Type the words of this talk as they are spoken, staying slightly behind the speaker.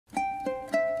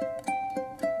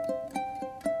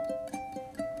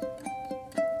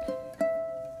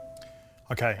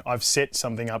Okay, I've set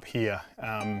something up here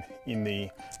in the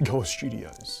Gore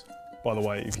Studios. By the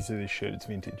way, if you see this shirt, it's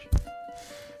vintage.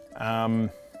 I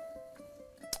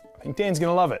think Dan's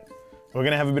gonna love it. We're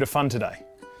gonna have a bit of fun today.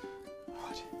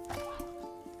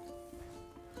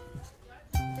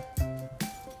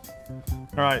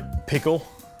 All right, Pickle,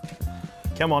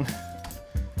 come on,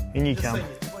 in you come.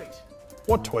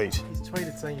 What tweet? He's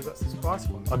tweeted saying you've got some surprise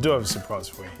for him. I do have a surprise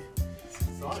for you.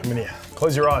 Come in here.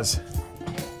 Close your eyes.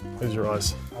 Close your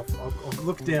eyes. I'll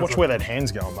look down. Watch where that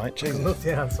hand's going, mate. Jesus. Look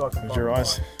down so I can Close your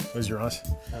eyes. Close your eyes.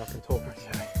 And I can talk.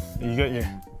 Okay. You got your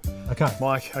Okay.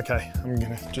 mic. Okay. I'm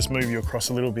gonna just move you across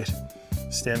a little bit.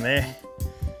 Stand there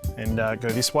and go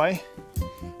this way.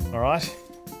 All right.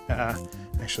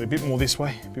 Actually, a bit more this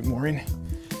way. A bit more in. A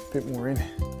bit more in.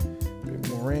 A bit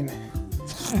more in. I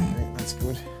think that's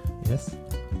good. Yes.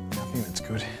 I think that's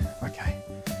good. Okay.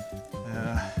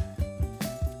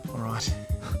 All right.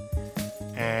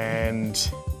 And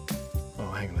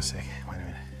oh, hang on a sec. Wait a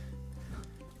minute.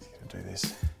 Just gonna do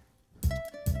this.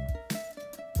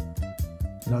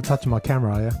 You're not touching my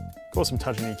camera, are you? Of course, I'm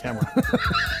touching your camera.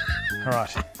 All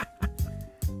right.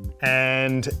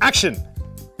 And action.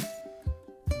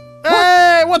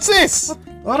 Hey, what's this?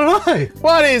 I don't know.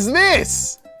 What is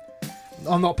this?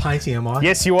 I'm not painting, am I?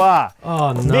 Yes, you are.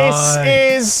 Oh no. This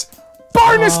is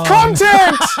bonus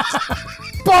content.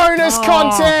 Bonus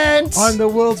content. I'm the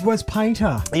world's worst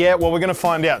painter. Yeah, well, we're going to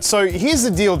find out. So here's the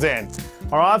deal, Dan.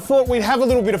 All right, I thought we'd have a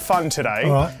little bit of fun today.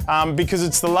 All right. Because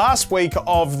it's the last week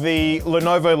of the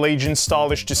Lenovo Legion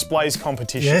Stylish Displays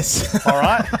competition. Yes. All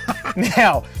right.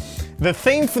 Now, the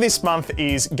theme for this month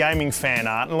is gaming fan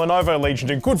art, and Lenovo Legion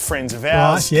are good friends of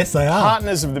ours. Right, yes, they are.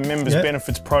 Partners of the Members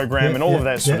Benefits Program and all of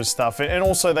that sort of stuff. And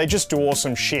also, they just do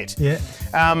awesome shit. Yeah.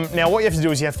 Now, what you have to do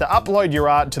is you have to upload your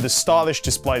art to the Stylish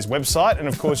Displays website, and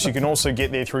of course, you can also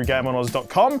get there through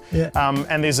GameOnOz.com. Yeah.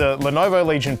 And there's a Lenovo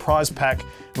Legion prize pack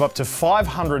of up to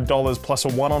 $500 plus a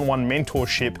one-on-one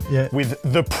mentorship with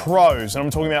the pros. And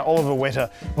I'm talking about Oliver Wetter,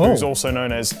 who's also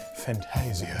known as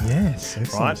Fantasia. Yes,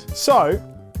 excellent. Right? So,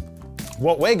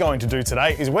 what we're going to do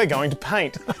today is we're going to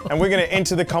paint, and we're going to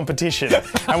enter the competition,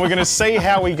 and we're going to see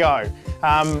how we go.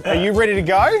 Are you ready to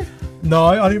go? No,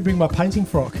 I didn't bring my painting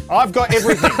frock. I've got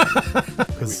everything.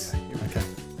 Okay.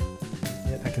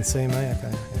 Yeah, I can see me.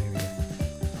 Okay. Here we go.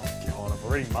 Oh God, I've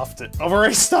already muffed it. I've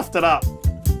already stuffed it up.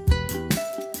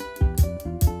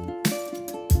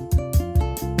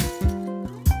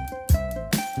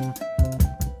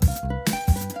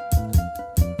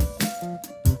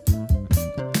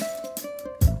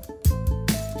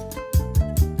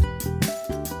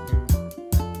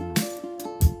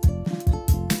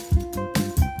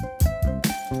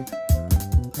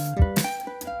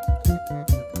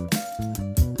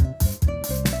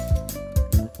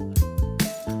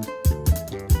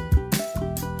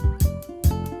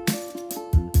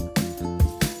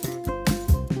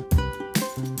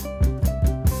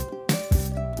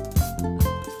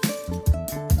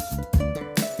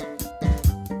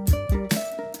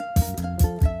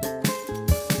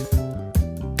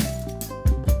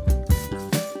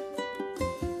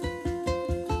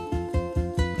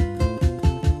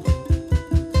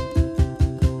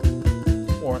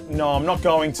 No, I'm not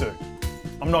going to.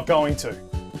 I'm not going to.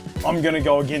 I'm going to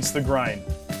go against the grain.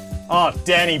 Oh,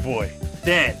 Danny boy.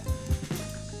 Dan.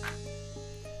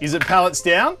 Is it pallets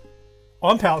down?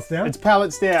 I'm pallets down. It's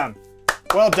pallets down.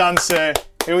 Well done, sir.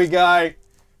 Here we go.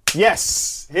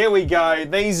 Yes, here we go.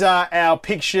 These are our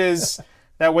pictures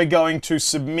that we're going to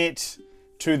submit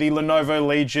to the Lenovo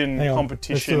Legion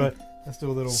competition. Let's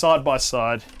do a little side by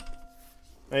side.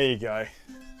 There you go.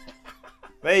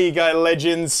 There you go,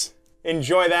 legends.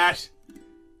 Enjoy that.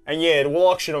 And yeah, we'll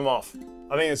auction them off.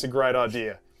 I think it's a great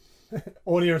idea.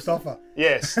 Order your sofa.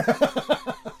 Yes.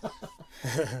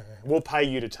 We'll pay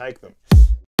you to take them.